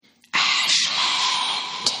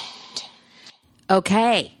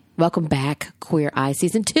Okay, welcome back, Queer Eye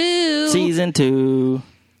Season 2. Season 2.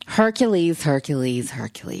 Hercules.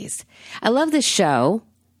 I love this show.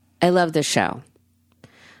 And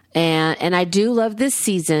I do love this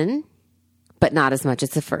season, but not as much as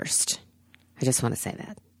the first. I just want to say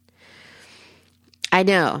that. I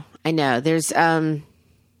know. There's, and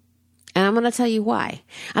I'm going to tell you why.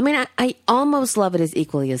 I mean, I almost love it as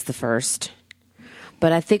equally as the first.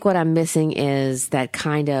 But I think what I'm missing is that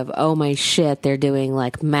kind of, oh my shit, they're doing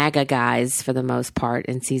like MAGA guys for the most part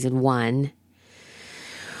in season 1.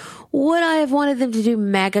 Would I have wanted them to do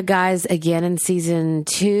MAGA guys again in season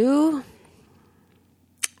 2?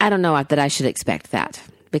 I don't know that I should expect that,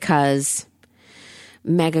 because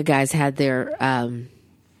MAGA guys had their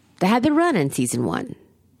run in season 1.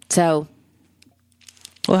 So,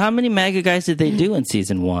 well, how many MAGA guys did they do in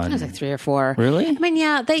season 1? It was like 3 or 4. Really? I mean,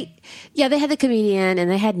 they had the comedian,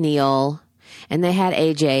 and they had Neil, and they had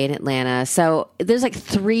AJ in Atlanta. So there's like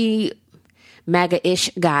 3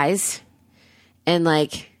 MAGA-ish guys, and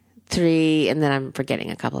like 3, and then I'm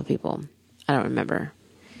forgetting a couple of people. I don't remember.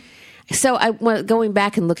 So going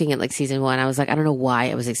back and looking at like season 1, I was like, I don't know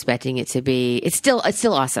why I was expecting it to be. It's still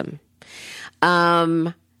awesome.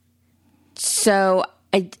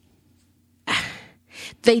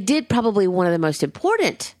 They did probably one of the most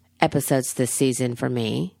important episodes this season for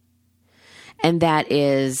me, and that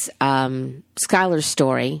is Skylar's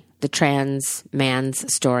story, the trans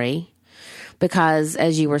man's story, because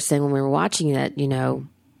as you were saying when we were watching it, they're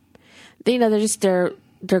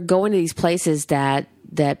going to these places that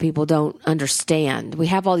people don't understand. We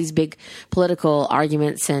have all these big political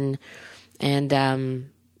arguments and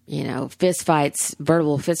fist fights,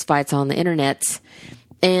 verbal fist fights on the internet.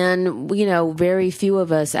 And, very few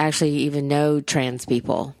of us actually even know trans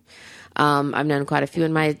people. I've known quite a few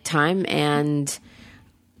in my time,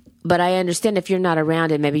 but I understand if you're not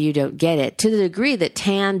around it, maybe you don't get it. To the degree that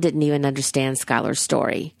Tan didn't even understand Skylar's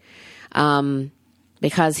story,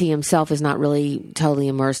 because he himself is not really totally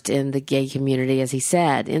immersed in the gay community, as he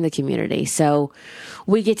said, in the community. So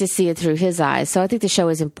we get to see it through his eyes. So I think the show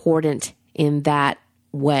is important in that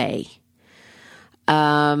way.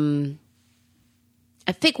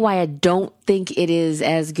 I think why I don't think it is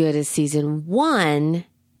as good as season 1,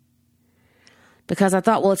 because I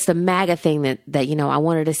thought, well, it's the MAGA thing that I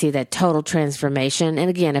wanted to see that total transformation. And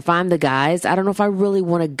again, if I'm the guys, I don't know if I really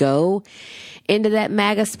want to go into that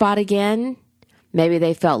MAGA spot again. Maybe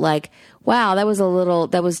they felt like, wow, that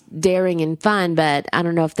was daring and fun, but I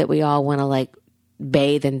don't know if that we all want to like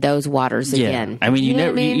bathe in those waters again. I mean,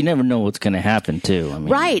 you never know what's going to happen too. I mean,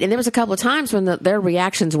 right. And there was a couple of times when their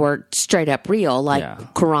reactions were straight up real, like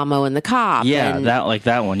Karamo and the cop. Yeah,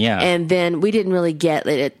 that one. Yeah. And then we didn't really get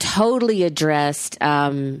it totally addressed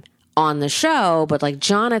on the show, but like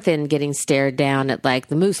Jonathan getting stared down at like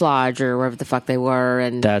the Moose Lodge or wherever the fuck they were,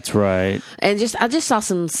 and that's right. And I just saw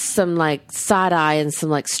some like side eye and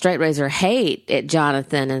some like straight razor hate at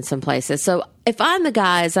Jonathan in some places. So if I'm the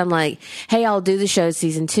guys, I'm like, hey, I'll do the show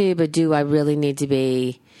season 2, but do I really need to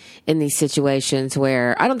be in these situations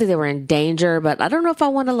where I don't think they were in danger, but I don't know if I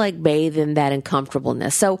want to like bathe in that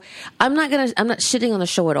uncomfortableness. So I'm not shitting on the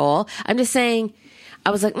show at all. I'm just saying,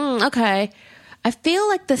 I was like, okay. I feel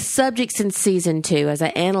like the subjects in season 2, as I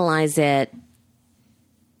analyze it,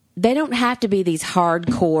 they don't have to be these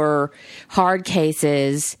hardcore, hard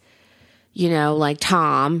cases, like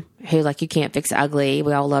Tom, who like you can't fix ugly.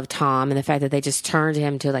 We all love Tom, and the fact that they just turned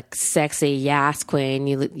him to like sexy Yas Queen,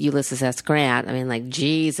 Ulysses S. Grant. I mean, like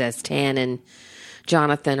Jesus, Tan and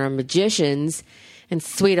Jonathan are magicians, and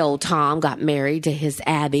sweet old Tom got married to his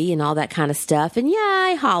Abby and all that kind of stuff. And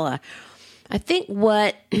yay, holla. I think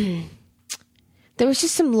there was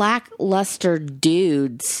just some lackluster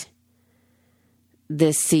dudes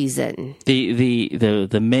this season. The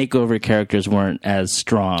makeover characters weren't as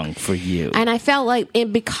strong for you. And I felt like,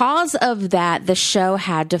 and because of that, the show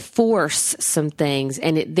had to force some things,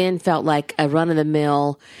 and it then felt like a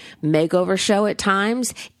run-of-the-mill makeover show at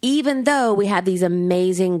times. Even though we have these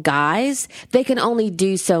amazing guys, they can only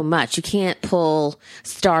do so much. You can't pull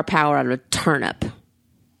star power out of a turnip.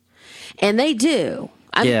 And they do.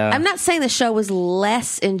 I'm not saying the show was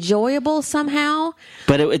less enjoyable somehow,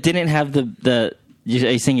 but it didn't have the.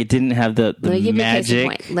 You're saying it didn't have the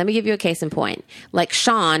magic. Let me give you a case in point. Like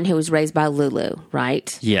Sean, who was raised by Lulu,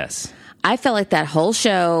 right? Yes. I felt like that whole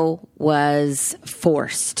show was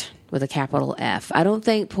forced with a capital F. I don't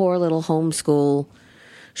think poor little homeschool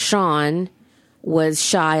Sean was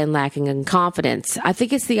shy and lacking in confidence. I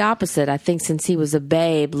think it's the opposite. I think since he was a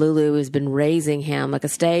babe, Lulu has been raising him like a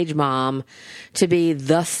stage mom to be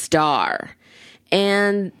the star.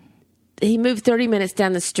 And he moved 30 minutes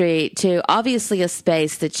down the street to obviously a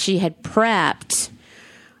space that she had prepped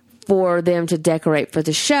for them to decorate for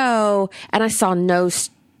the show, and I saw no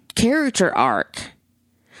character arc.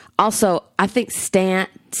 Also, I think I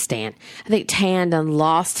think Tandon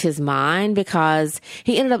lost his mind because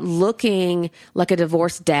he ended up looking like a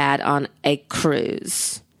divorced dad on a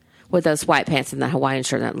cruise with those white pants and that Hawaiian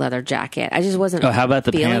shirt and that leather jacket. I just wasn't. Oh, how about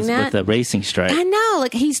the feeling pants that. with the racing stripe? I know.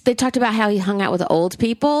 Like they talked about how he hung out with the old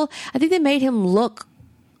people. I think they made him look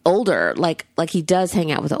older, like he does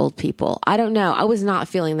hang out with the old people. I don't know. I was not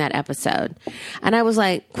feeling that episode, and I was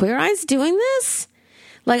like, Queer Eye's doing this.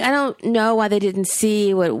 Like, I don't know why they didn't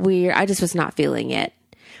see what I just was not feeling it.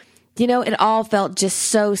 You know, it all felt just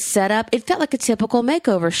so set up. It felt like a typical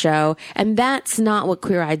makeover show, and that's not what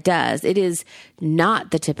Queer Eye does. It is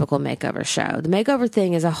not the typical makeover show. The makeover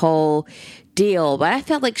thing is a whole deal, but I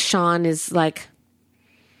felt like Sean is like,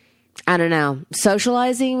 I don't know,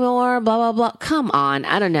 socializing more, blah, blah, blah. Come on.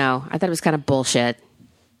 I don't know. I thought it was kind of bullshit.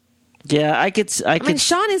 Yeah, I mean,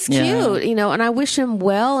 Sean is cute, you know, and I wish him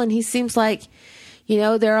well, and he seems like, you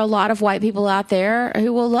know, there are a lot of white people out there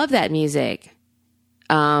who will love that music.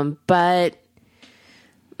 But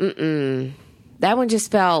that one just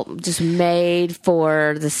felt just made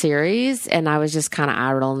for the series, and I was just kind of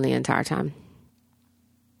eye rolling the entire time.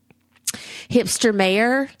 Hipster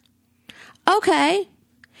Mayor. Okay.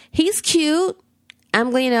 He's cute.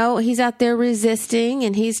 You know, he's out there resisting,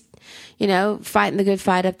 and he's, you know, fighting the good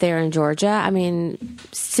fight up there in Georgia. I mean,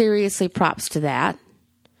 seriously, props to that.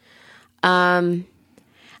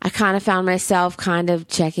 I kind of found myself kind of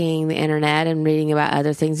checking the internet and reading about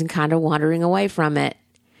other things and kind of wandering away from it.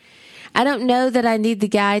 I don't know that I need the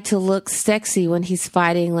guy to look sexy when he's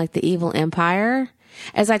fighting like the evil empire.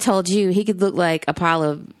 As I told you, he could look like a pile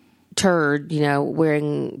of turds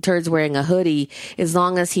wearing a hoodie, as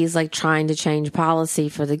long as he's like trying to change policy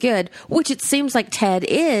for the good, which it seems like Ted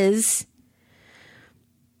is.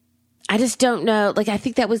 I just don't know. Like, I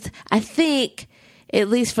think, at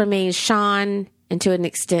least for me, Sean, and to an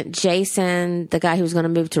extent, Jason, the guy who was going to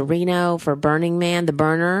move to Reno for Burning Man, the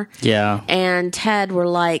burner. Yeah. And Ted were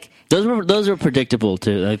like... Those were predictable,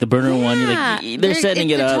 too. Like, the burner one, you're like, they're setting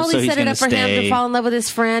it up so he's going to stay. Totally set it up for him to fall in love with his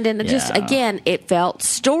friend. And just, again, it felt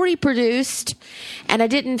story-produced. And I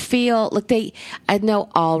didn't feel... Look, I know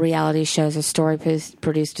all reality shows are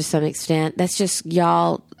story-produced to some extent. That's just,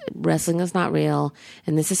 y'all, wrestling is not real.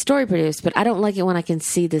 And this is story-produced. But I don't like it when I can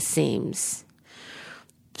see the seams.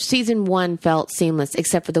 Season 1 felt seamless,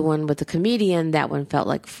 except for the one with the comedian. That one felt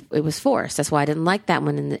like it was forced. That's why I didn't like that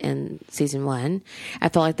one in season 1. I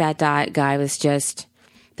felt like that guy was just,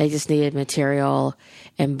 they just needed material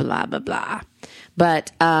and blah, blah, blah.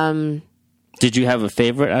 But, did you have a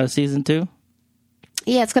favorite out of season 2?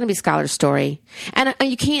 Yeah, it's going to be Skylar's story. And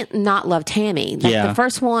you can't not love Tammy. The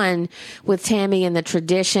first one with Tammy and the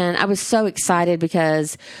tradition, I was so excited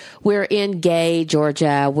because we're in gay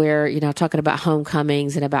Georgia. We're, you know, talking about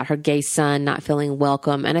homecomings and about her gay son not feeling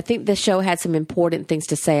welcome. And I think the show had some important things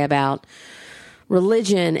to say about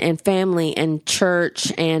religion and family and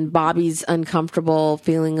church and Bobby's uncomfortable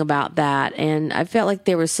feeling about that. And I felt like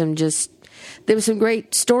there were some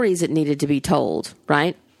great stories that needed to be told,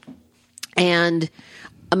 right? And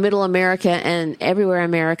Middle America and everywhere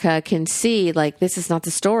America can see, like, this is not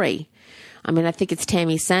the story. I mean, I think it's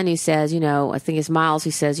Tammy's son who says, you know, I think it's Miles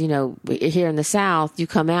who says, you know, here in the South, you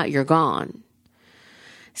come out, you're gone.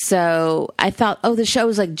 So I thought, the show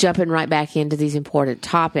was like jumping right back into these important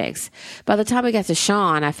topics. By the time we got to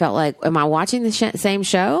Sean, I felt like, am I watching the same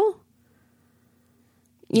show?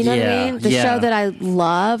 You know what I mean? The show that I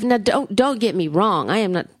love. Now, don't get me wrong.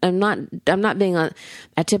 I'm not being a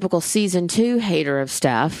typical season 2 hater of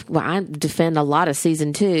stuff. Well, I defend a lot of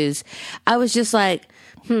season 2s. I was just like,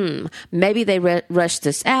 maybe they rushed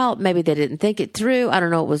this out. Maybe they didn't think it through. I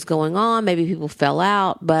don't know what was going on. Maybe people fell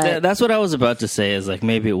out. But that's what I was about to say. Is like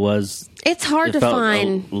maybe it was. It's hard to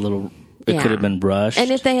find a little. It could have been rushed. And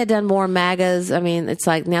if they had done more MAGAs, I mean, it's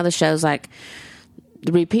like now the show's like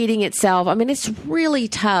repeating itself. I mean, it's really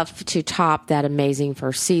tough to top that amazing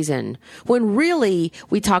first season when really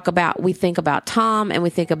we think about Tom and we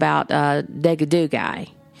think about Degadoo guy.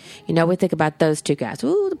 You know, we think about those two guys.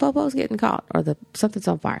 Ooh, the popo's getting caught, or something's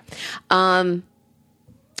on fire.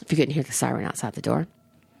 If you couldn't hear the siren outside the door,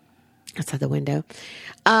 outside the window.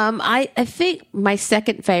 I think my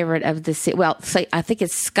second favorite of the I think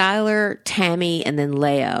it's Skylar, Tammy, and then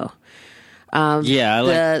Leo. I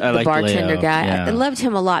like the bartender Leo. guy. Yeah. I loved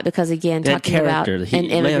him a lot because, again, talking about an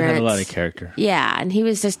immigrant. Leo had a lot of character. Yeah, and he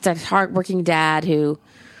was just a hardworking dad who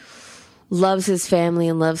loves his family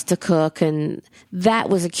and loves to cook, and that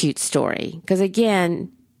was a cute story. Because,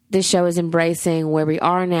 again, this show is embracing where we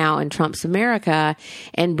are now in Trump's America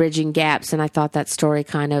and bridging gaps. And I thought that story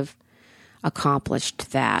kind of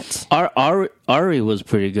accomplished that. Ari was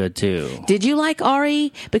pretty good too. Did you like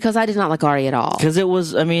Ari? Because I did not like Ari at all. Because it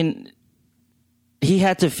was, I mean, he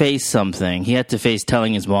had to face something. He had to face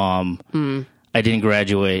telling his mom, I didn't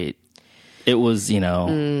graduate. It was,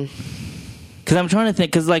 because I'm trying to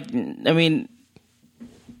think, because, like, I mean,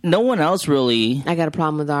 no one else really. I got a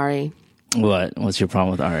problem with Ari. What? What's your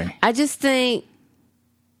problem with Ari? I just think,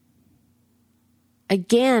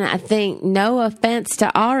 again, I think no offense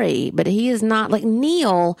to Ari, but he is not like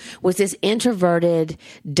Neil was this introverted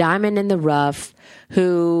diamond in the rough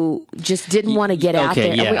who just didn't want to get out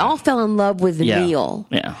there. Yeah. And we all fell in love with Neil.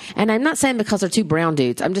 Yeah. And I'm not saying because they're two brown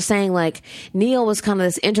dudes. I'm just saying like Neil was kind of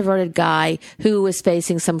this introverted guy who was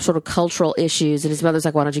facing some sort of cultural issues. And his mother's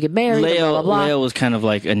like, why don't you get married? Blah, blah, blah. Leo was kind of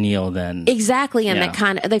like a Neil then. Exactly. And that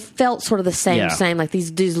kind of, they felt sort of the same, like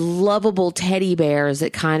these lovable teddy bears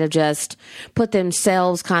that kind of just put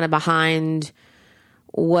themselves kind of behind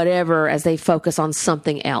whatever as they focus on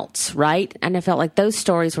something else, right? And I felt like those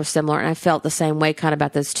stories were similar, and I felt the same way kind of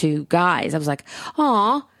about those two guys. I was like,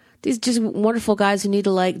 aw, these just wonderful guys who need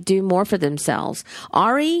to like do more for themselves.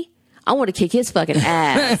 Ari, I want to kick his fucking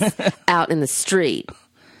ass out in the street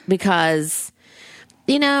because,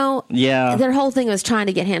 their whole thing was trying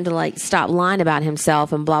to get him to like stop lying about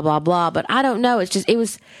himself and blah, blah, blah. But I don't know.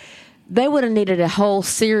 They would have needed a whole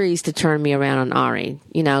series to turn me around on Ari,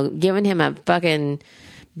 giving him a fucking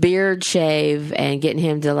beard shave and getting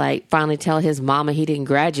him to like finally tell his mama he didn't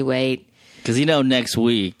graduate. Because next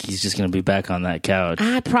week he's just going to be back on that couch.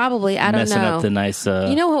 I don't know. Messing up the nice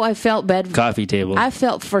who I felt bad coffee table. I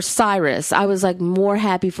felt for Cyrus. I was like more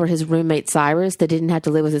happy for his roommate Cyrus that didn't have to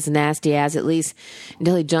live with his nasty ass at least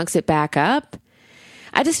until he junks it back up.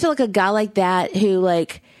 I just feel like a guy like that who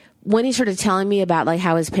like when he started telling me about like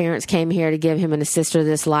how his parents came here to give him and his sister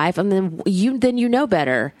this life, and then you know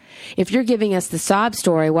better. If you're giving us the sob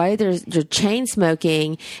story, why you're chain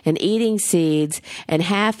smoking and eating seeds and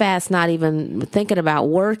half-ass not even thinking about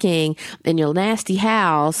working in your nasty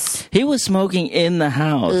house. He was smoking in the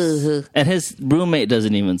house, and his roommate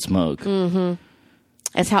doesn't even smoke.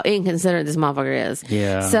 That's how inconsiderate this motherfucker is.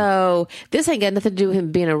 Yeah. So this ain't got nothing to do with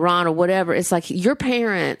him being a Ron or whatever. It's like your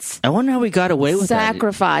parents. I wonder how he got away with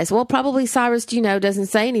sacrifice. Well, probably Cyrus, doesn't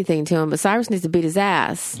say anything to him, but Cyrus needs to beat his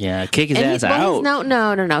ass. Yeah, kick his ass out.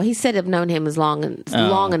 No. He said I've known him as long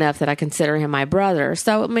enough that I consider him my brother.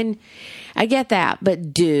 So I mean, I get that,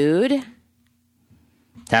 but dude,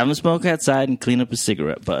 have him smoke outside and clean up his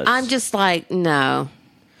cigarette butts. I'm just like no.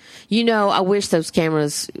 I wish those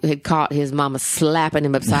cameras had caught his mama slapping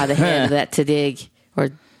him upside the head with that tadig,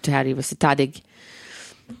 or how do you say tadig?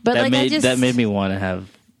 But that made me want to have.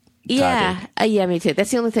 Yeah, me too.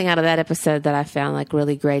 That's the only thing out of that episode that I found like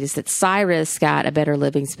really great is that Cyrus got a better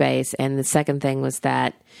living space, and the second thing was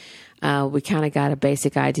that we kind of got a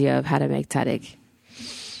basic idea of how to make tadig.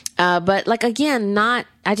 But like again, I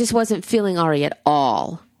just wasn't feeling Ari at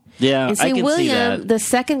all. Yeah, and see, I can William, see that. The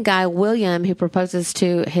second guy, William, who proposes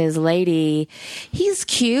to his lady, he's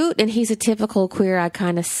cute and he's a typical queer eye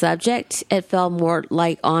kind of subject. It felt more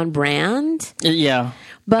like on brand. Yeah.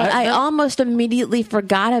 But I almost immediately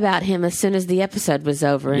forgot about him as soon as the episode was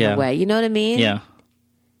over in a way. You know what I mean? Yeah.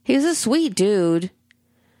 He was a sweet dude.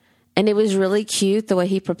 And it was really cute the way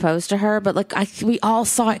he proposed to her. But like we all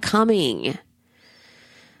saw it coming.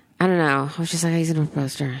 I don't know. I was just like, he's going to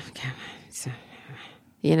propose to her. Okay.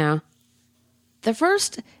 The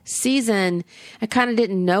first season, I kind of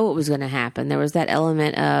didn't know what was going to happen. There was that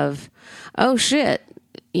element of, oh shit,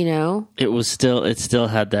 It still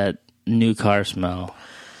had that new car smell.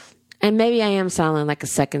 And maybe I am sounding like a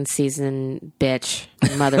second season bitch,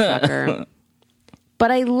 motherfucker.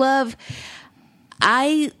 But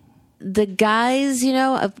the guys,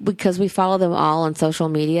 because we follow them all on social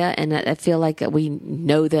media, and I feel like we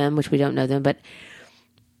know them, which we don't know them, but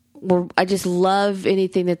I just love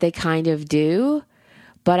anything that they kind of do,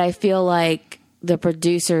 but I feel like the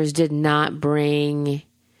producers did not bring,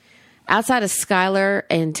 outside of Skylar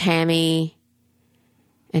and Tammy,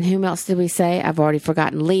 and whom else did we say? I've already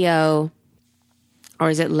forgotten. Leo,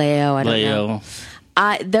 or is it Leo? I don't know.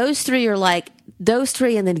 Those three are like,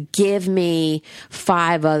 and then give me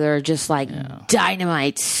 5 other just like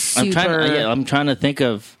dynamite, super. I'm trying to think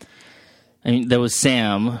of. I mean, there was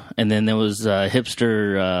Sam, and then there was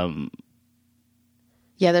hipster.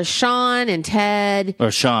 There's Sean and Ted. Or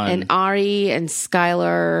Sean. And Ari and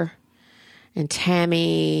Skylar and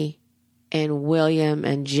Tammy and William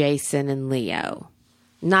and Jason and Leo.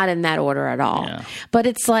 Not in that order at all. Yeah. But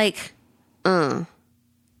it's like,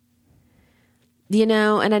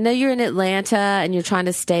 and I know you're in Atlanta and you're trying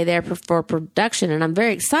to stay there for production. And I'm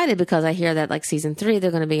very excited because I hear that like season 3,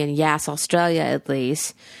 they're going to be in Yass, Australia, at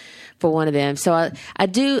least for one of them. So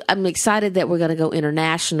I'm excited that we're going to go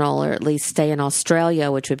international or at least stay in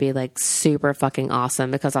Australia, which would be like super fucking awesome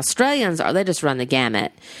because Australians they just run the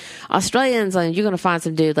gamut. Australians, you're going to find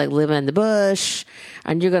some dude like living in the bush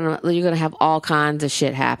and you're going to have all kinds of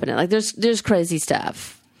shit happening. Like there's crazy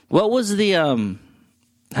stuff. What was the,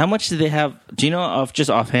 how much did they have? Do you know just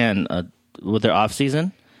offhand, with their off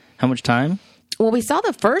season? How much time? Well, we saw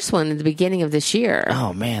the first one at the beginning of this year.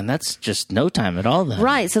 Oh, man, that's just no time at all then.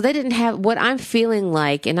 Right. So they didn't have what I'm feeling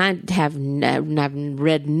like, and I have I've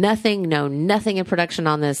read nothing, know nothing in production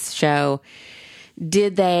on this show.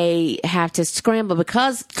 Did they have to scramble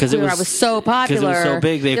because Queer Eye was so popular? Because it was so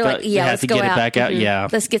big, they had to get it back out. Mm-hmm. Yeah.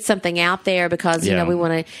 Let's get something out there because, we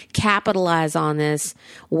want to capitalize on this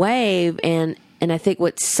wave. And I think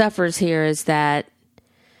what suffers here is that,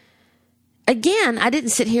 again, I didn't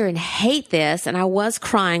sit here and hate this, and I was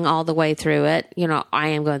crying all the way through it. I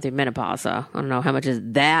am going through menopause, so I don't know how much is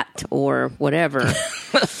that or whatever.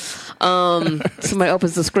 Somebody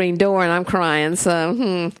opens the screen door and I'm crying,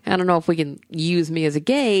 so I don't know if we can use me as a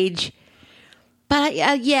gauge. But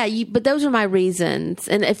but those are my reasons.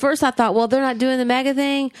 And at first I thought, well, they're not doing the mega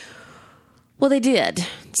thing. Well, they did.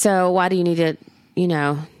 So why do you need to,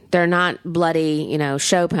 they're not bloody,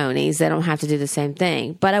 show ponies. They don't have to do the same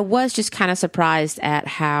thing. But I was just kind of surprised at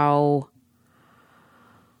how,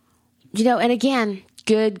 and again,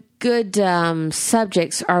 good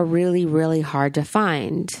subjects are really, really hard to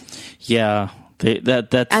find. Yeah.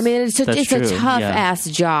 That's it's true. a tough ass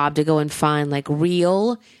job to go and find like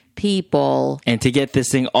real people. And to get this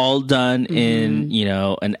thing all done in,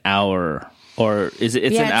 an hour. Or is it?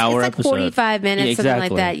 It's an hour it's like episode. 45 minutes, something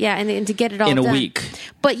like that. Yeah, and to get it all in a done. week.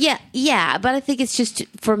 But but I think it's just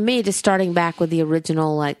for me just starting back with the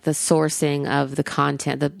original, like the sourcing of the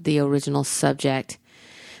content, the original subject.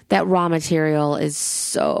 That raw material is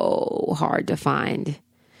so hard to find,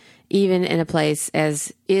 even in a place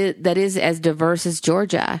that is as diverse as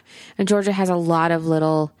Georgia. And Georgia has a lot of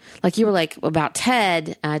little, like you were like about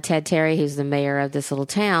Ted Terry, who's the mayor of this little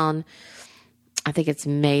town. I think it's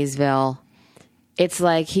Maysville. It's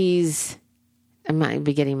like I might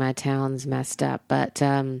be getting my towns messed up, but,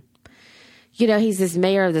 he's this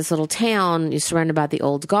mayor of this little town. He's surrounded by the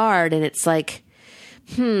old guard. And it's like,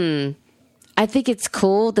 I think it's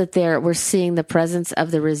cool that we're seeing the presence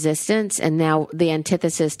of the resistance. And now the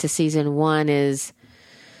antithesis to season 1 is,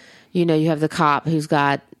 you have the cop who's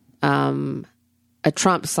got, a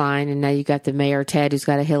Trump sign. And now you got the mayor Ted who's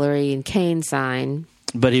got a Hillary and Kane sign.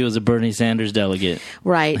 But he was a Bernie Sanders delegate.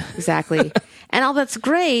 Right, exactly. And all that's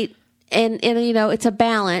great. And it's a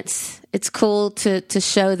balance. It's cool to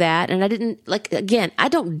show that. And I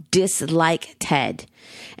don't dislike Ted.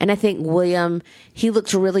 And I think William, he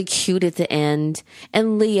looked really cute at the end.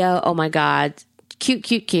 And Leo, oh my God,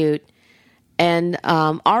 cute. And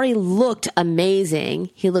Ari looked amazing.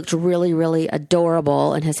 He looked really, really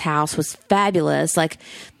adorable. And his house was fabulous. Like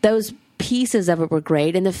those pieces of it were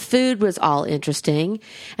great, and the food was all interesting,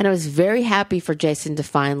 and I was very happy for Jason to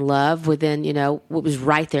find love within what was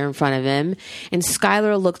right there in front of him. And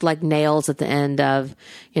Skylar looked like nails at the end of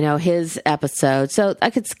his episode, so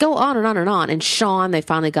I could go on and on and on. And Sean, they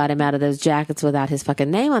finally got him out of those jackets without his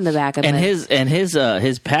fucking name on the back of it. And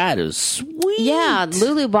his pad is sweet. Yeah,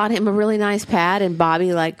 Lulu bought him a really nice pad, and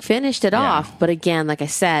Bobby finished it off. But again, like I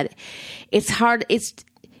said, it's hard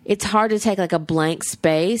to take like a blank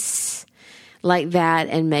space like that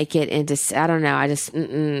and make it into, I don't know.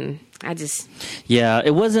 Yeah,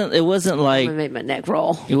 it wasn't like, I made my neck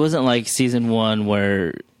roll. It wasn't like season 1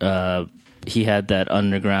 where he had that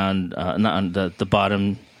underground, not on the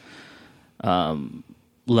bottom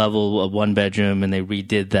level of 1 bedroom, and they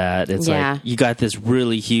redid that. It's like you got this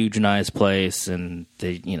really huge, nice place, and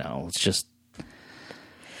they, it's just.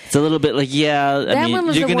 It's a little bit like, one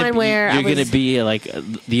was you're the one where you're going to be like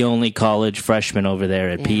the only college freshman over there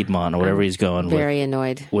at Piedmont or wherever he's going. Very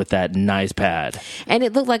annoyed with that nice pad. And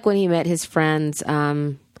it looked like when he met his friends,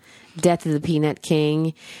 Death of the Peanut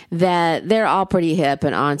King, that they're all pretty hip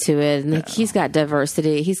and onto it. And he's got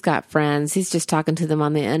diversity. He's got friends. He's just talking to them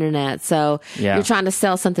on the internet. So you're trying to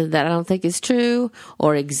sell something that I don't think is true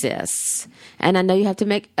or exists. And I know you have to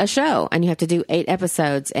make a show and you have to do 8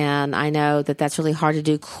 episodes. And I know that that's really hard to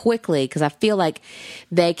do quickly because I feel like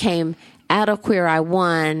they came out of Queer Eye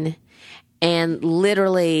 1 and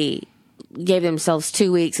literally gave themselves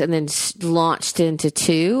 2 weeks and then launched into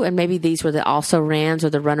 2. And maybe these were the also rans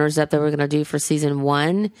or the runners up that we're going to do for season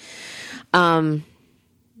 1.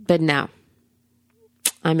 But no,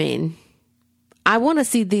 I mean, I want to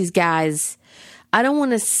see these guys. I don't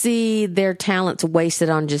want to see their talents wasted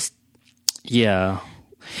on just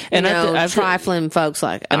And trifling folks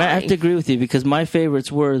like. And I have to agree with you because my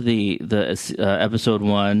favorites were the episode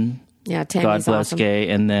 1. Yeah, God Tammy's Bless awesome. Gay,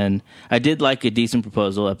 and then I did like A Decent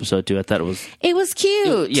Proposal, episode 2. I thought it was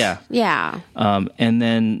cute. Yeah. And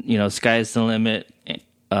then Sky's the Limit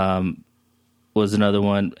was another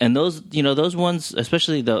one, and those ones,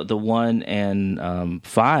 especially the 1 and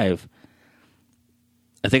 5.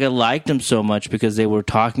 I think I liked them so much because they were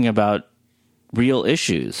talking about real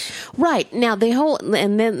issues. Right. Now,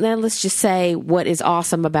 and then let's just say what is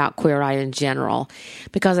awesome about Queer Eye in general,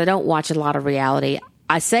 because I don't watch a lot of reality.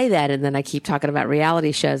 I say that, and then I keep talking about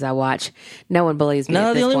reality shows I watch. No one believes me. No,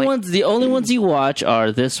 at this point. the only ones you watch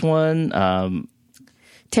are this one,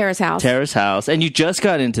 Terrace House, and you just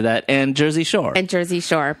got into that, and Jersey Shore.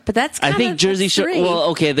 But that's I think Jersey Shore. Three. Well,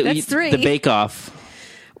 okay, that's 3. The Bake Off.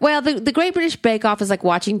 Well, the Great British Bake Off is like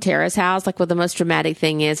watching Terrace House. Like, what the most dramatic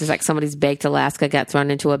thing is like somebody's baked Alaska got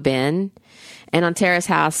thrown into a bin. And on Terrace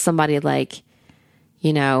House, somebody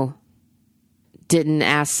didn't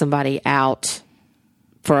ask somebody out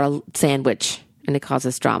for a sandwich, and it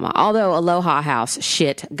causes drama. Although Aloha House,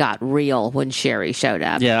 shit got real when Sherry showed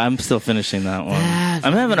up. Yeah, I'm still finishing that one.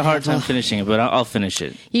 I'm having a hard time finishing it, but I'll finish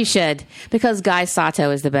it. You should, because Guy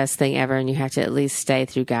Sato is the best thing ever, and you have to at least stay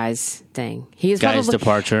through Guy's thing. Guy's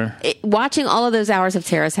departure. Watching all of those hours of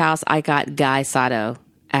Terrace House, I got Guy Sato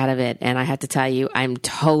out of it, and I have to tell you, I'm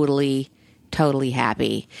totally, totally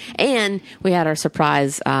happy. And we had our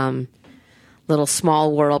surprise little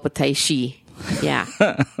Small World with Taishi. Yeah.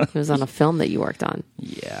 It was on a film that you worked on.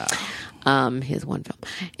 Yeah. His one film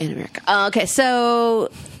in America. Okay,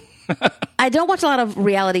 so I don't watch a lot of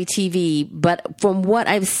reality TV, but from what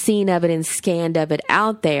I've seen of it and scanned of it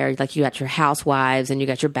out there, like you got your Housewives and you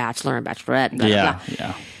got your Bachelor and Bachelorette. Blah, blah, blah.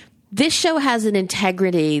 Yeah. This show has an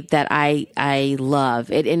integrity that I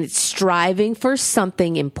love. And it's striving for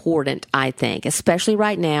something important, I think, especially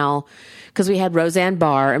right now. Because we had Roseanne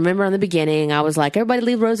Barr. I remember in the beginning, I was like, everybody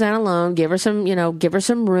leave Roseanne alone. Give her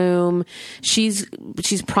some room. She's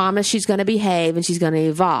promised she's going to behave and she's going to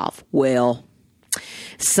evolve. Well,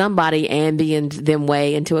 somebody ambient them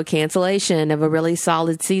way into a cancellation of a really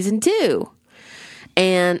solid season 2.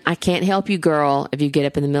 And I can't help you, girl, if you get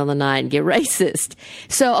up in the middle of the night and get racist.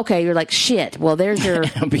 So, okay, you're like, shit. Well, there's your...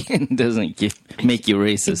 Ambien doesn't make you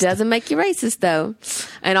racist. It doesn't make you racist, though.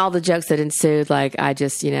 And all the jokes that ensued, like, I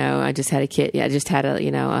just had a kid. Yeah, I just had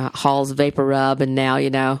a Hall's Vapor Rub, and now,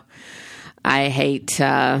 I hate,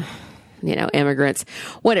 immigrants.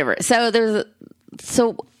 Whatever.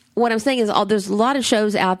 So what I'm saying is there's a lot of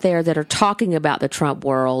shows out there that are talking about the Trump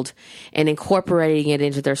world and incorporating it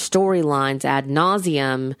into their storylines ad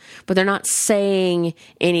nauseum, but they're not saying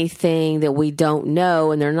anything that we don't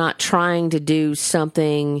know, and they're not trying to do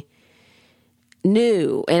something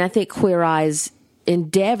new. And I think Queer Eye's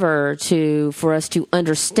endeavor for us to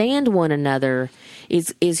understand one another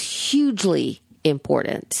is hugely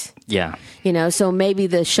important. Yeah. So maybe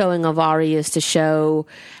the showing of Ari is to show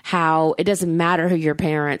how it doesn't matter who your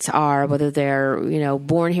parents are, whether they're,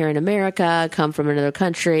 born here in America, come from another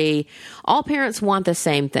country. All parents want the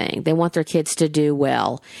same thing. They want their kids to do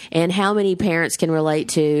well. And how many parents can relate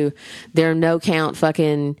to their no-count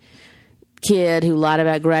fucking kid who lied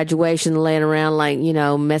about graduation, laying around like,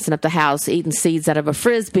 messing up the house, eating seeds out of a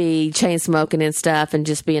Frisbee, chain smoking and stuff, and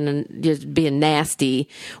just being nasty,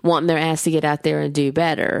 wanting their ass to get out there and do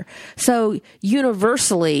better. So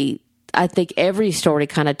universally, I think every story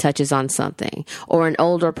kind of touches on something. Or an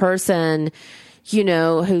older person,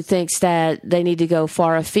 who thinks that they need to go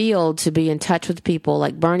far afield to be in touch with people,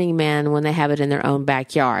 like Burning Man, when they have it in their own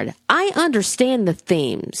backyard. I understand the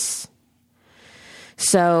themes.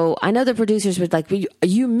 So I know the producers were like,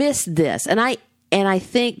 you missed this. And I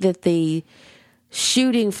think that the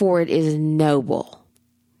shooting for it is noble.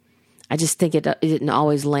 I just think it didn't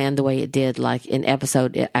always land the way it did, like in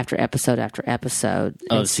episode after episode after episode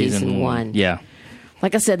of in season 1. Yeah.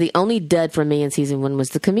 Like I said, the only dud for me in season 1 was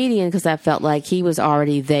the comedian, because I felt like he was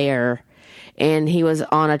already there and he was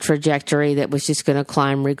on a trajectory that was just going to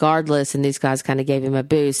climb regardless. And these guys kind of gave him a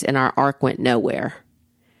boost, and our arc went nowhere.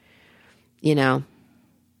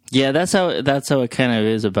 Yeah, that's how it kind of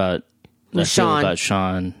is about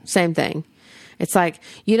Sean. Same thing. It's like,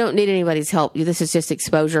 you don't need anybody's help. This is just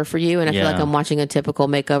exposure for you, and I feel like I'm watching a typical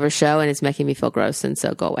makeover show, and it's making me feel gross, and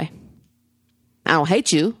so go away. I don't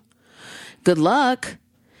hate you. Good luck.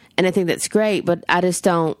 And I think that's great, but I just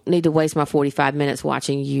don't need to waste my 45 minutes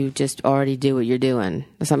watching you just already do what you're doing.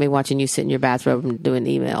 It's not me watching you sit in your bathrobe and doing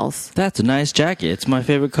emails. That's a nice jacket. It's my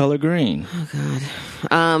favorite color, green.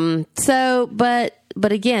 Oh, God.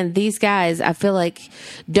 But again, these guys, I feel like,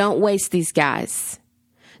 don't waste these guys.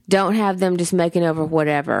 Don't have them just making over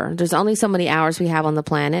whatever. There's only so many hours we have on the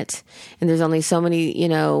planet, and there's only so many,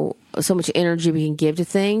 so much energy we can give to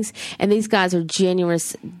things. And these guys are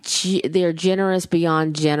generous. They're generous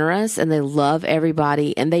beyond generous, and they love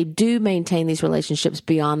everybody, and they do maintain these relationships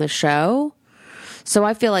beyond the show. So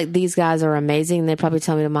I feel like these guys are amazing. They probably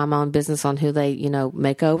tell me to mind my own business on who they,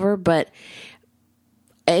 make over, but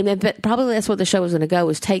probably that's what the show was going to go,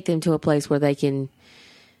 is take them to a place where they can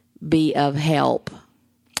be of help.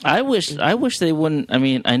 I wish they wouldn't. I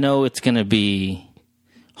mean, I know it's going to be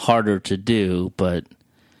harder to do, but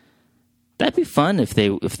that'd be fun if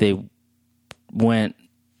they went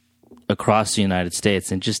across the United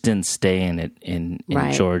States and just didn't stay in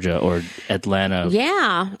Right. Georgia or Atlanta.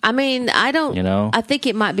 Yeah. I mean, I think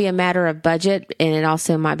it might be a matter of budget, and it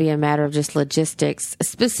also might be a matter of just logistics.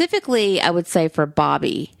 Specifically, I would say for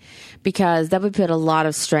Bobby, because that would put a lot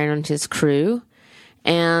of strain on his crew.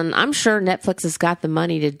 And I'm sure Netflix has got the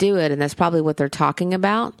money to do it, and that's probably what they're talking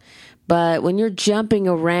about. But when you're jumping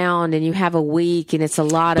around and you have a week and it's a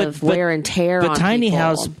lot of wear and tear on Tiny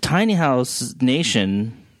people. Tiny House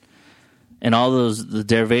Nation and all the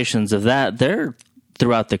derivations of that, they're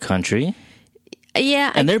throughout the country.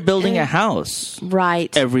 Yeah. And they're building a house.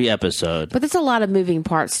 Right. Every episode. But there's a lot of moving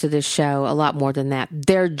parts to this show, a lot more than that.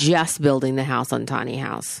 They're just building the house on Tiny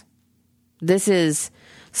House. This is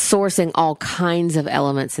sourcing all kinds of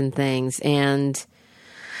elements and things. And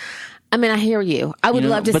I mean, I hear you. I would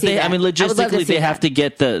love to see that. I mean, logistically, they have to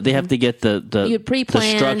get the You'd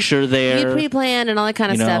pre-plan, the structure there. You'd pre-plan and all that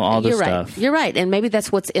kind of stuff. All the You're stuff. right. You're right. And maybe that's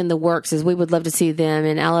what's in the works, is we would love to see them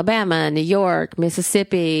in Alabama, New York,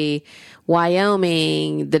 Mississippi,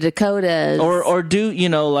 Wyoming, the Dakotas, or do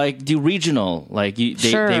do regional,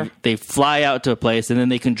 they fly out to a place and then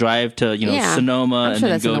they can drive to Sonoma and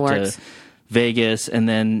then go to Vegas and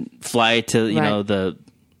then fly to the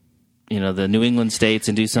New England states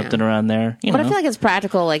and do something around there. But I feel like it's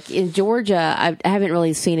practical. Like in Georgia, I haven't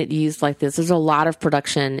really seen it used like this. There's a lot of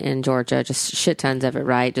production in Georgia, just shit tons of it,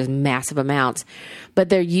 right? Just massive amounts. But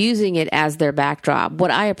they're using it as their backdrop.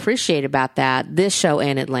 What I appreciate about this show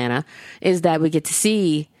and Atlanta, is that we get to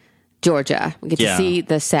see Georgia. We get to see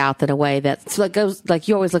the South in a way that's like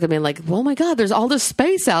you always look at me like, oh my God, there's all this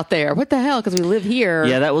space out there. What the hell? Because we live here.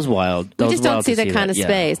 Yeah, that was wild. We just don't see that kind of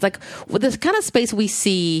space. Like the kind of space we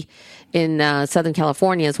see in Southern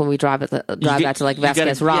California is when we drive out to like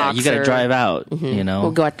Vasquez Rocks. Yeah, you got to drive out.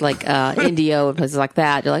 We'll go out to like Indio and places like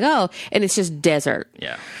that. You're like, oh, and it's just desert.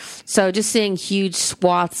 Yeah. So just seeing huge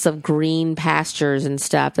swaths of green pastures and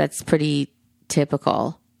stuff, that's pretty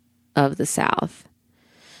typical of the South.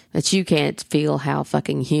 That you can't feel how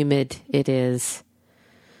fucking humid it is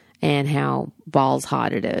and how balls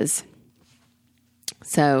hot it is.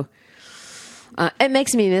 So it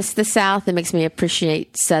makes me miss the South. It makes me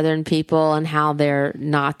appreciate Southern people and how they're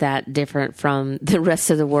not that different from the rest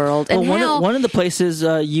of the world. And one of the places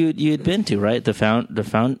you had been to, right? The Foundry? The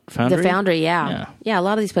Foundry, yeah. A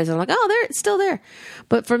lot of these places, I'm like, oh, it's still there.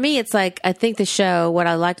 But for me, it's like, I think the show, what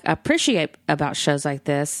I appreciate about shows like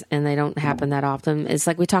this, and they don't happen that often, is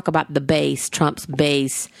like we talk about the base, Trump's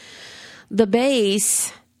base. The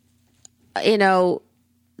base, I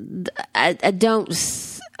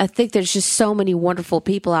think there's just so many wonderful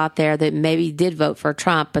people out there that maybe did vote for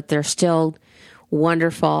Trump, but they're still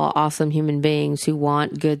wonderful, awesome human beings who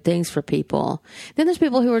want good things for people. Then there's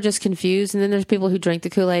people who are just confused, and then there's people who drink the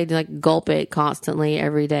Kool-Aid and like gulp it constantly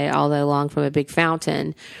every day, all day long from a big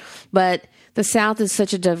fountain. But the South is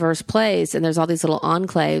such a diverse place, and there's all these little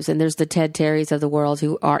enclaves, and there's the Ted Terrys of the world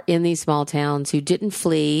who are in these small towns, who didn't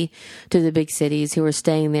flee to the big cities, who are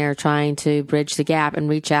staying there trying to bridge the gap and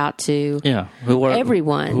reach out to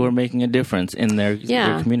everyone. Who are making a difference in their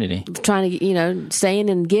community. Trying to, saying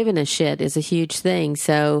and giving a shit is a huge thing.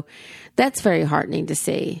 So that's very heartening to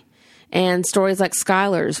see. And stories like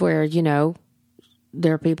Skylar's, where,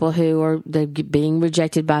 there are people who they're being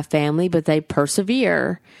rejected by family, but they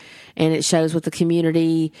persevere. And it shows with the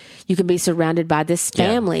community, you can be surrounded by this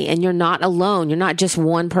family and you're not alone. You're not just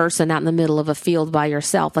one person out in the middle of a field by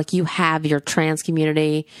yourself. Like you have your trans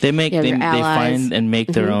community. They find and make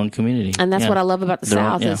their own community. And that's what I love about the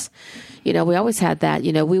South is, we always had that,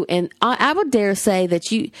 and I would dare say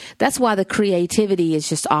that that's why the creativity is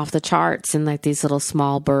just off the charts in like these little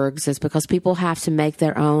small burgs, is because people have to make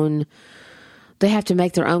their own they have to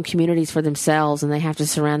make their own communities for themselves, and they have to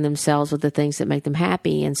surround themselves with the things that make them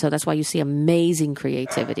happy. And so that's why you see amazing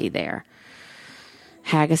creativity there.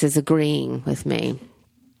 Haggis is agreeing with me.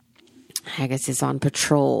 Haggis is on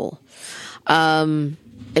patrol.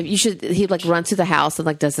 He like runs through the house and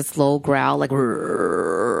like does this low growl,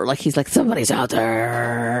 like he's like, somebody's out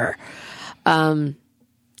there.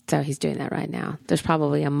 So he's doing that right now. There's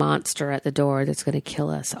probably a monster at the door that's going to kill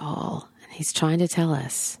us all. And he's trying to tell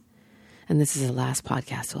us. And this is the last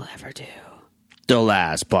podcast we'll ever do. The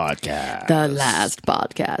last podcast. The last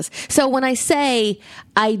podcast. So when I say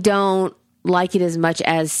I don't like it as much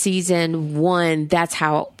as season 1,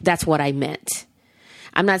 that's what I meant.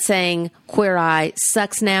 I'm not saying Queer Eye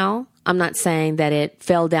sucks now. I'm not saying that it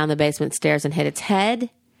fell down the basement stairs and hit its head.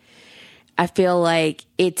 I feel like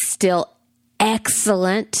it's still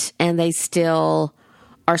excellent, and they still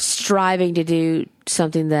are striving to do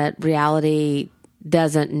something that reality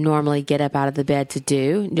doesn't normally get up out of the bed to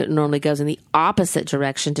do. It normally goes in the opposite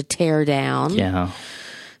direction, to tear down. Yeah.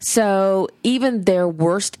 So even their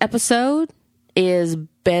worst episode is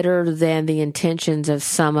better than the intentions of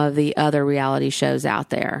some of the other reality shows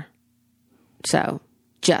out there. So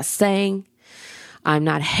just saying, I'm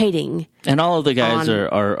not hating. And all of the guys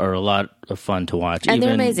are a lot of fun to watch. And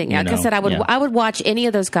they're amazing. Like I said, I would watch any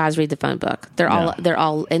of those guys read the phone book. They're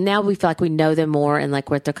all, and now we feel like we know them more and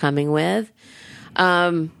like what they're coming with.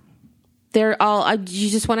 They're all, you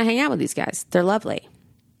just want to hang out with these guys. They're lovely.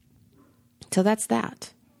 So that's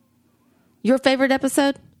that. Your favorite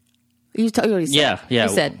episode? You already said. Yeah.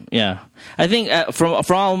 You said. Yeah. I think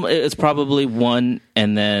from it's probably 1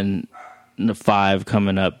 and then the 5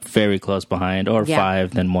 coming up very close behind, or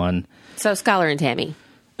 5 then 1. So Skylar and Tammy.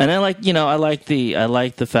 And I like the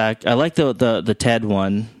Ted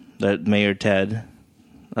one, that Mayor Ted.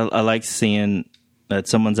 I like seeing that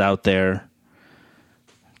someone's out there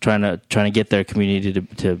trying to get their community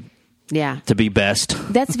to be best.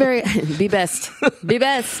 That's very be best. Be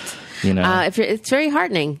best. It's very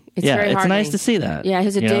heartening. It's nice to see that. Yeah,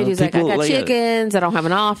 he's a dude who's like, I got chickens. I don't have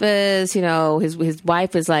an office. His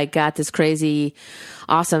wife is like got this crazy,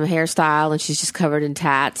 awesome hairstyle, and she's just covered in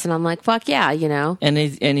tats. And I'm like, fuck yeah, And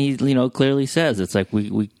he clearly says it's like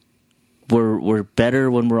we're better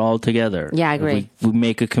when we're all together. Yeah, I agree. We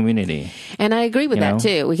make a community, and I agree with that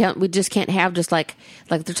too. We just can't have just like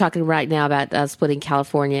they're talking right now about splitting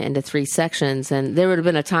California into 3 sections, and there would have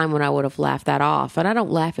been a time when I would have laughed that off, and I don't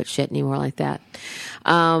laugh at shit anymore like that.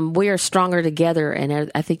 We are stronger together, and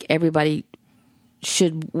I think everybody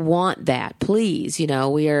should want that. Please,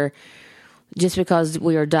 we are just because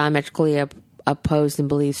we are diametrically opposed in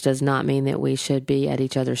beliefs does not mean that we should be at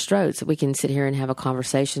each other's throats. We can sit here and have a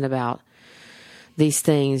conversation about these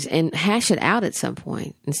things and hash it out at some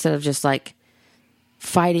point instead of just like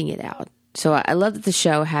fighting it out. So I love that the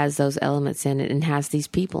show has those elements in it and has these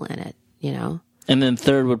people in it, And then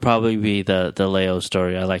 3rd would probably be the Leo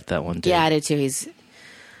story. I like that one too. Yeah, I do too.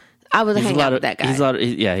 I would hang out with that guy.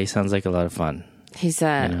 He sounds like a lot of fun. He's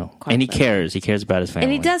and he cares. He cares about his family,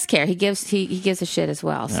 and he does care. He gives a shit as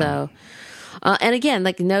well. Yeah. So. And again,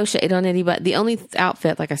 like no shade on anybody. The only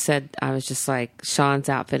outfit, like I said, I was just like Sean's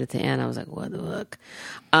outfit at the end. I was like, what the fuck?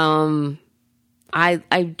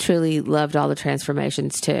 I truly loved all the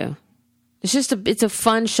transformations too. It's a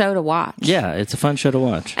fun show to watch. Yeah, it's a fun show to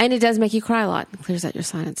watch. And it does make you cry a lot. It clears out your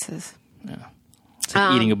sinuses. Yeah. It's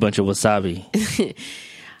like eating a bunch of wasabi.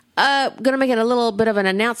 Going to make it a little bit of an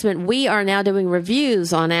announcement. We are now doing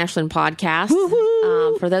reviews on Ashland Podcast.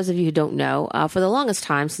 For those of you who don't know, for the longest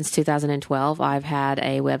time, since 2012, I've had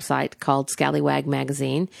a website called Scallywag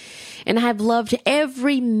Magazine, and I've loved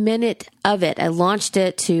every minute of it. I launched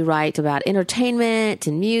it to write about entertainment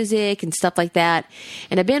and music and stuff like that,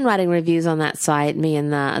 and I've been writing reviews on that site, me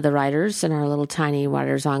and the writers in our little tiny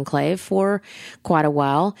writers enclave, for quite a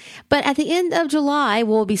while. But at the end of July,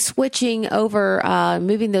 we'll be switching over,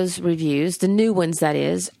 moving those reviews, the new ones that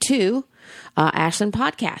is, to Ashland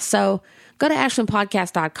Podcast. So go to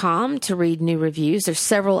ashlandpodcast.com to read new reviews. There's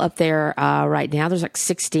several up there right now. There's like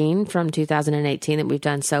 16 from 2018 that we've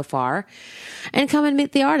done so far. And come and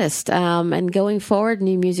meet the artist. And going forward,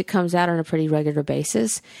 new music comes out on a pretty regular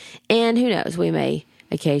basis. And who knows, we may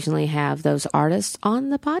occasionally have those artists on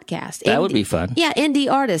the podcast. That would be fun. Yeah,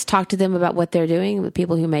 indie artists. Talk to them about what they're doing with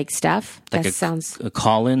people who make stuff. Like that sounds a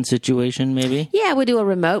call-in situation, maybe? Yeah, we do a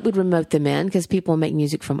remote. We'd remote them in because people make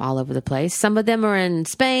music from all over the place. Some of them are in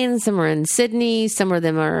Spain, some are in Sydney, some of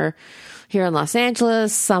them are here in Los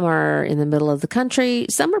Angeles, some are in the middle of the country,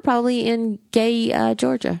 some are probably in gay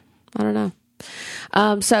Georgia. I don't know.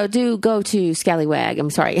 So do go to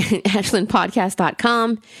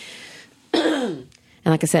ashlandpodcast.com.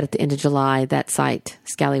 And like I said, at the end of July, that site,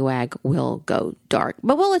 Scallywag, will go dark.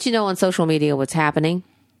 But we'll let you know on social media what's happening.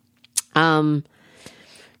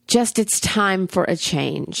 Just it's time for a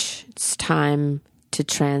change. It's time to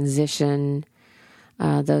transition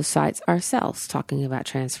those sites ourselves, talking about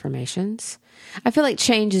transformations. I feel like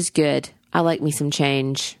change is good. I like me some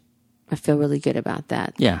change. I feel really good about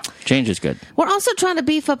that. Yeah, change is good. We're also trying to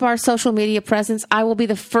beef up our social media presence. I will be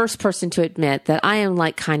the first person to admit that I am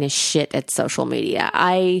like kind of shit at social media.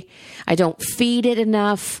 I don't feed it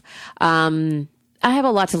enough. I have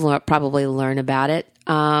a lot to probably learn about it.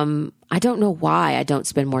 I don't know why I don't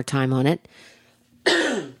spend more time on it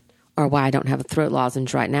or why I don't have a throat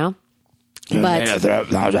lozenge right now. But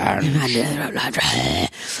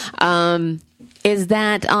is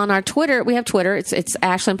that on our Twitter? We have Twitter. It's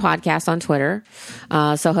Ashland Podcast on Twitter.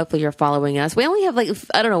 So hopefully you're following us. We only have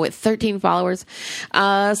 13 followers.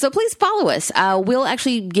 So please follow us. We'll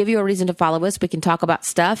actually give you a reason to follow us. We can talk about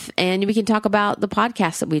stuff and we can talk about the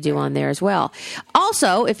podcast that we do on there as well.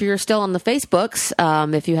 Also, if you're still on the Facebooks,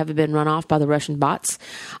 if you haven't been run off by the Russian bots,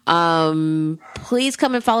 please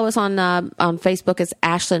come and follow us on Facebook as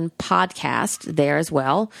Ashland Podcast there as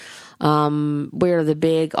well. We're the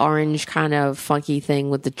big orange kind of funky thing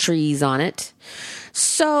with the trees on it.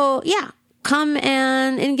 So yeah, come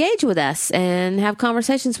and engage with us and have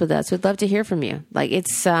conversations with us. We'd love to hear from you. Like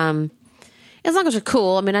it's, as long as you're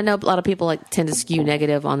cool. I mean, I know a lot of people tend to skew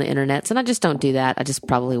negative on the internets, and I just don't do that. I just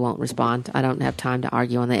probably won't respond. I don't have time to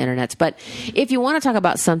argue on the internets. But if you want to talk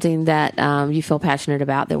about something that you feel passionate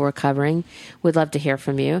about that we're covering, we'd love to hear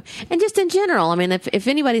from you. And just in general, I mean, if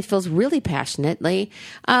anybody feels really passionately,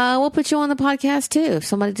 we'll put you on the podcast too. If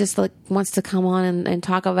somebody just wants to come on and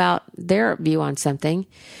talk about their view on something,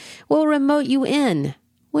 we'll remote you in.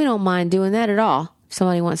 We don't mind doing that at all. If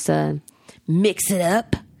somebody wants to mix it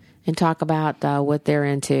up and talk about what they're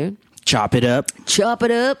into. Chop it up.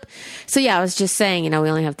 So yeah, I was just saying, we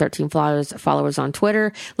only have 13 followers on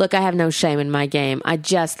Twitter. Look, I have no shame in my game. I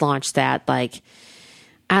just launched that. I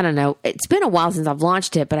don't know. It's been a while since I've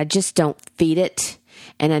launched it, but I just don't feed it.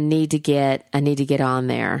 And I need to get on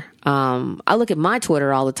there. I look at my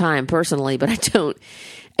Twitter all the time personally, but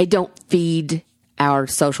I don't feed our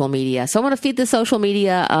social media. So I want to feed the social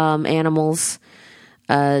media animals.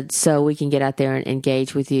 So we can get out there and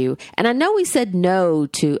engage with you. And I know we said no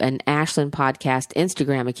to an Ashland Podcast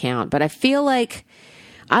Instagram account, but I feel like,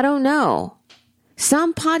 I don't know.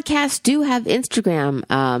 Some podcasts do have Instagram.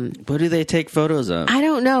 What do they take photos of? I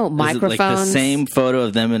don't know. Microphones. Is it like the same photo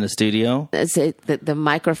of them in a studio? It's the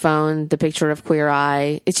microphone, the picture of Queer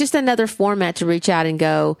Eye. It's just another format to reach out and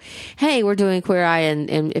go, hey, we're doing Queer Eye.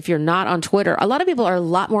 And if you're not on Twitter, a lot of people are a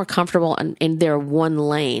lot more comfortable in their one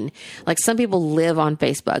lane. Like some people live on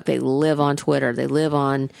Facebook. They live on Twitter. They live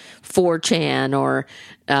on 4chan or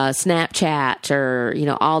Snapchat or,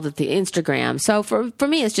 all the Instagram. So for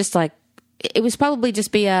me, it's just like, it was probably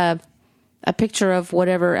just be a picture of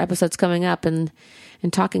whatever episode's coming up and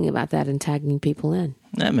talking about that and tagging people in.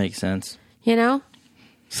 That makes sense.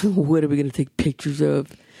 So what are we going to take pictures of?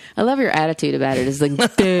 I love your attitude about it. It's like,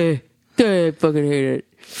 I fucking hate it.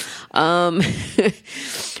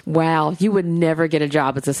 Wow. You would never get a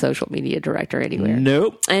job as a social media director anywhere.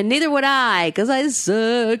 Nope. And neither would I, because I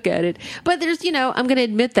suck at it. But there's, I'm going to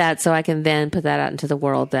admit that so I can then put that out into the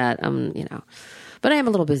world that, But I am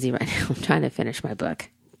a little busy right now. I'm trying to finish my book.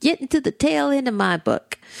 Getting to the tail end of my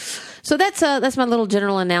book. So that's my little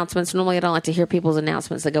general announcements. Normally I don't like to hear people's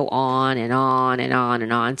announcements that go on and on and on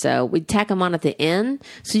and on. So we tack them on at the end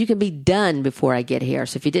so you can be done before I get here.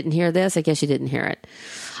 So if you didn't hear this, I guess you didn't hear it.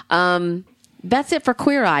 That's it for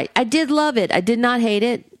Queer Eye. I did love it. I did not hate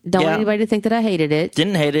it. Don't want anybody to think that I hated it.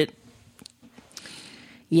 Didn't hate it.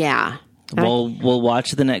 Yeah. We'll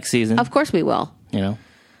watch the next season. Of course we will.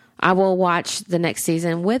 I will watch the next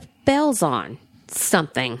season with bells on.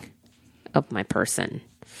 Something of my person.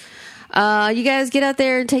 You guys get out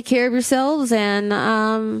there and take care of yourselves. And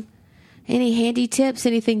any handy tips?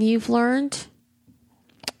 Anything you've learned?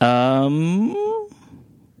 I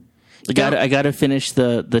got to finish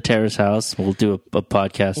the Terrace House. We'll do a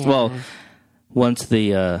podcast. Yeah. Well, once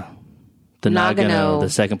the Nagano, the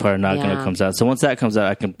second part of Nagano comes out. So once that comes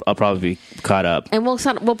out, I'll probably be caught up. And we'll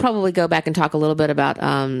probably go back and talk a little bit about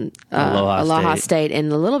Aloha State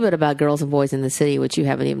and a little bit about Girls and Boys in the City, which you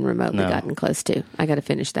haven't even remotely gotten close to. I got to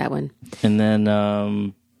finish that one. And then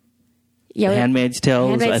Handmaid's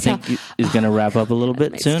Tale, I think, is going to wrap up a little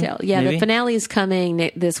bit soon. Yeah, maybe? The finale is coming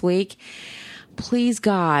this week. Please,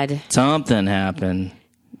 God. Something happen.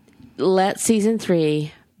 Let season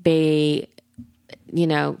 3 be...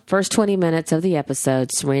 first 20 minutes of the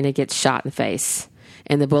episode, Serena gets shot in the face,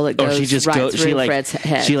 and the bullet goes through Fred's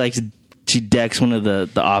head. she decks one of the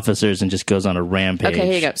officers and just goes on a rampage. Okay,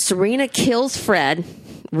 here you go. Serena kills Fred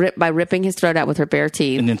by ripping his throat out with her bare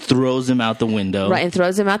teeth. And then throws him out the window. Right, and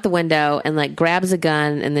throws him out the window and like grabs a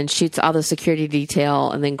gun and then shoots all the security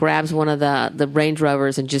detail and then grabs one of the Range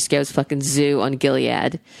Rovers and just goes fucking zoo on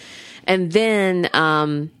Gilead. And then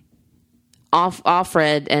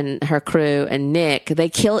Offred and her crew and Nick, they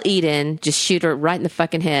kill Eden, just shoot her right in the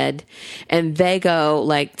fucking head, and they go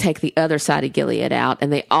like take the other side of Gilead out,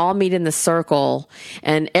 and they all meet in the circle,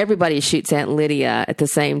 and everybody shoots Aunt Lydia at the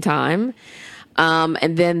same time.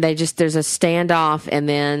 And then there's a standoff, and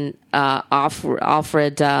then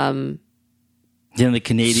Offred then the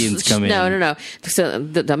Canadians come in. No. So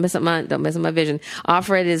don't mess up my vision.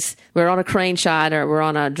 Offred we're on a crane shot or we're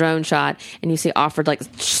on a drone shot, and you see Offred like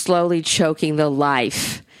slowly choking the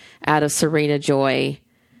life out of Serena Joy.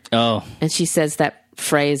 Oh, and she says that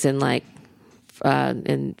phrase in like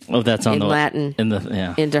that's on in the Latin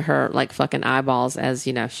into her like fucking eyeballs as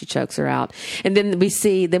she chokes her out, and then we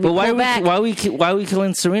pull back. Why are we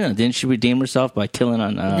killing Serena? Didn't she redeem herself by killing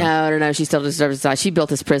on? No. She still deserves to die. She built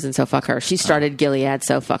this prison, so fuck her. She started Gilead,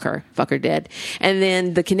 so fuck her. Fuck her dead. And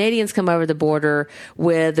then the Canadians come over the border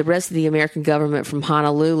with the rest of the American government from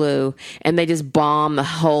Honolulu, and they just bomb the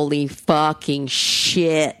holy fucking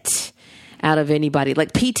shit out of anybody,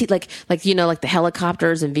 like PT, like the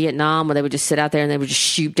helicopters in Vietnam where they would just sit out there and they would just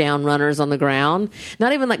shoot down runners on the ground.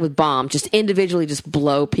 Not even like with bombs, just individually just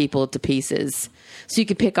blow people to pieces. So you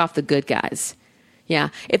could pick off the good guys. Yeah,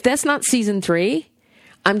 if that's not season 3,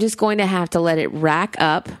 I'm just going to have to let it rack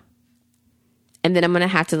up, and then I'm going to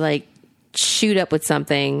have to like shoot up with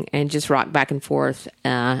something and just rock back and forth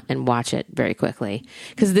and watch it very quickly,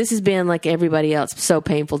 because this has been like everybody else so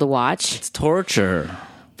painful to watch. It's torture.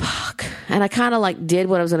 Fuck. And I kind of like did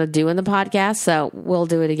what I was going to do in the podcast, so we'll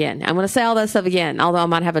do it again. I'm going to say all that stuff again, although I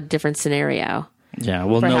might have a different scenario. Yeah,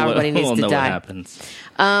 we'll know what happens.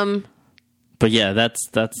 But yeah, that's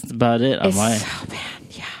about it. So bad.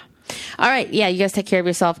 Yeah. All right. Yeah, you guys take care of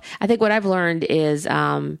yourself. I think what I've learned is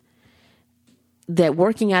that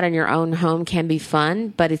working out in your own home can be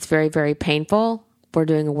fun, but it's very, very painful. We're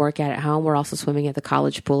doing a workout at home. We're also swimming at the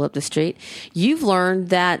college pool up the street. You've learned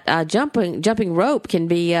that jumping rope can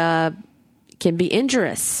be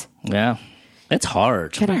injurious. Yeah, it's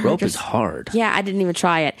hard. Jumping rope is hard. Yeah, I didn't even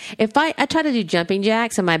try it. If I try to do jumping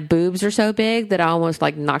jacks and my boobs are so big that I almost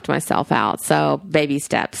like knocked myself out. So baby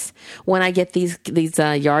steps. When I get these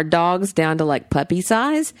yard dogs down to like puppy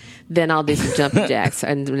size, then I'll do some jumping jacks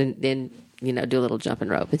and do a little jumping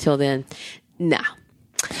rope. Until then, no.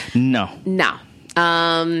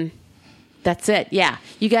 That's it. Yeah.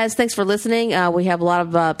 You guys, thanks for listening. We have a lot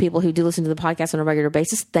of people who do listen to the podcast on a regular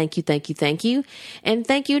basis. Thank you. And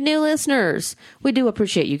thank you, new listeners. We do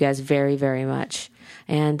appreciate you guys very, very much.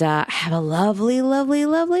 And have a lovely, lovely,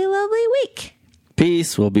 lovely, lovely week.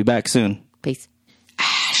 Peace. We'll be back soon. Peace.